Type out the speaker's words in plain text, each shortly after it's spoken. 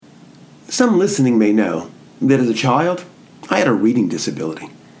Some listening may know that as a child, I had a reading disability.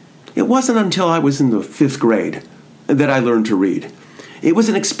 It wasn't until I was in the 5th grade that I learned to read. It was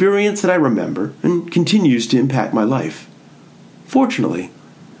an experience that I remember and continues to impact my life. Fortunately,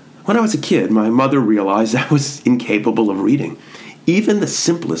 when I was a kid, my mother realized I was incapable of reading, even the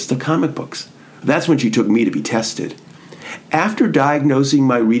simplest of comic books. That's when she took me to be tested. After diagnosing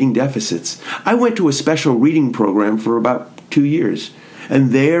my reading deficits, I went to a special reading program for about 2 years,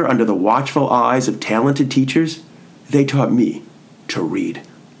 and there, under the watchful eyes of talented teachers, they taught me to read.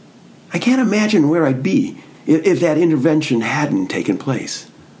 I can't imagine where I'd be if that intervention hadn't taken place.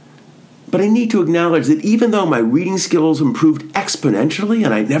 But I need to acknowledge that even though my reading skills improved exponentially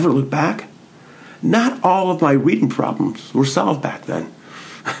and I never looked back, not all of my reading problems were solved back then.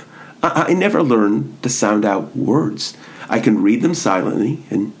 I never learned to sound out words. I can read them silently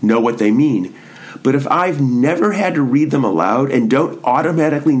and know what they mean. But if I've never had to read them aloud and don't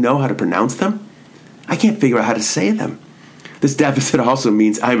automatically know how to pronounce them, I can't figure out how to say them. This deficit also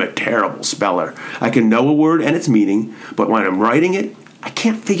means I'm a terrible speller. I can know a word and its meaning, but when I'm writing it, I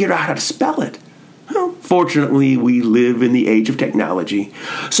can't figure out how to spell it. Well, fortunately, we live in the age of technology,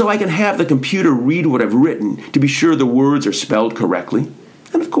 so I can have the computer read what I've written to be sure the words are spelled correctly.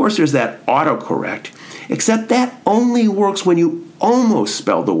 And of course, there's that autocorrect, except that only works when you almost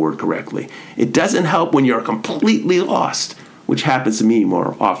spell the word correctly. It doesn't help when you're completely lost, which happens to me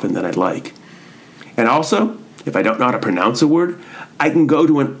more often than I'd like. And also, if I don't know how to pronounce a word, I can go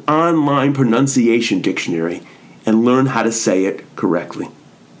to an online pronunciation dictionary and learn how to say it correctly.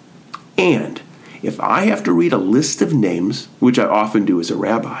 And if I have to read a list of names, which I often do as a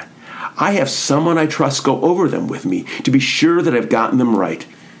rabbi, I have someone I trust go over them with me to be sure that I've gotten them right.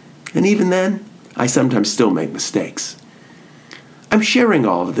 And even then, I sometimes still make mistakes. I'm sharing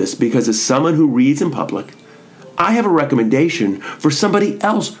all of this because as someone who reads in public, I have a recommendation for somebody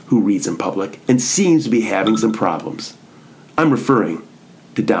else who reads in public and seems to be having some problems. I'm referring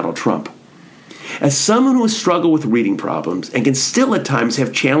to Donald Trump. As someone who has struggled with reading problems and can still at times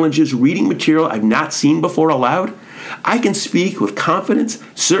have challenges reading material I've not seen before aloud, I can speak with confidence,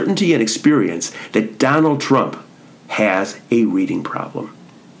 certainty, and experience that Donald Trump has a reading problem.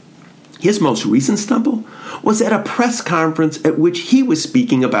 His most recent stumble was at a press conference at which he was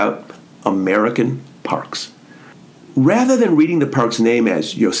speaking about American parks. Rather than reading the park's name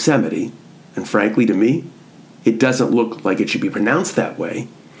as Yosemite, and frankly to me, it doesn't look like it should be pronounced that way,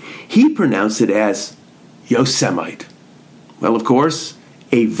 he pronounced it as Yosemite. Well, of course,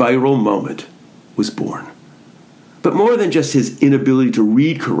 a viral moment was born. But more than just his inability to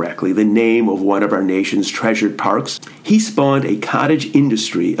read correctly the name of one of our nation's treasured parks, he spawned a cottage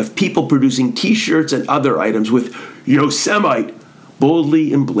industry of people producing t-shirts and other items with Yosemite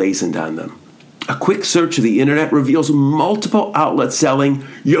boldly emblazoned on them. A quick search of the internet reveals multiple outlets selling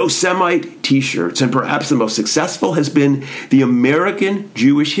Yosemite t-shirts, and perhaps the most successful has been the American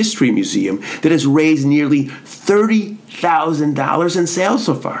Jewish History Museum that has raised nearly $30,000 in sales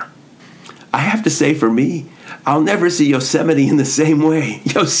so far. I have to say, for me, I'll never see Yosemite in the same way.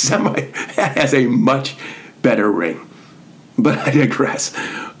 Yosemite has a much better ring. But I digress.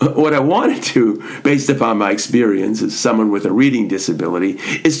 What I wanted to, based upon my experience as someone with a reading disability,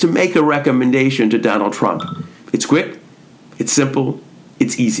 is to make a recommendation to Donald Trump. It's quick, it's simple,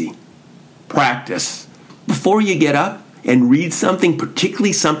 it's easy. Practice. Before you get up and read something,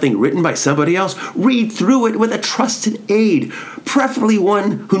 particularly something written by somebody else, read through it with a trusted aide, preferably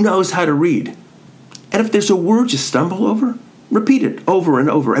one who knows how to read. And if there's a word you stumble over, repeat it over and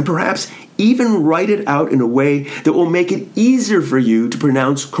over, and perhaps even write it out in a way that will make it easier for you to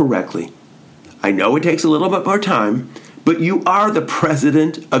pronounce correctly. I know it takes a little bit more time, but you are the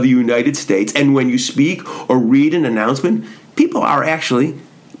President of the United States, and when you speak or read an announcement, people are actually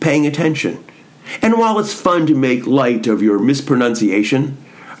paying attention. And while it's fun to make light of your mispronunciation,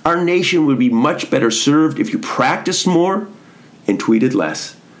 our nation would be much better served if you practiced more and tweeted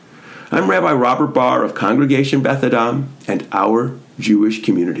less. I'm Rabbi Robert Barr of Congregation Beth Adam and Our Jewish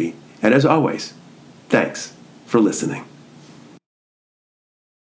Community. And as always, thanks for listening.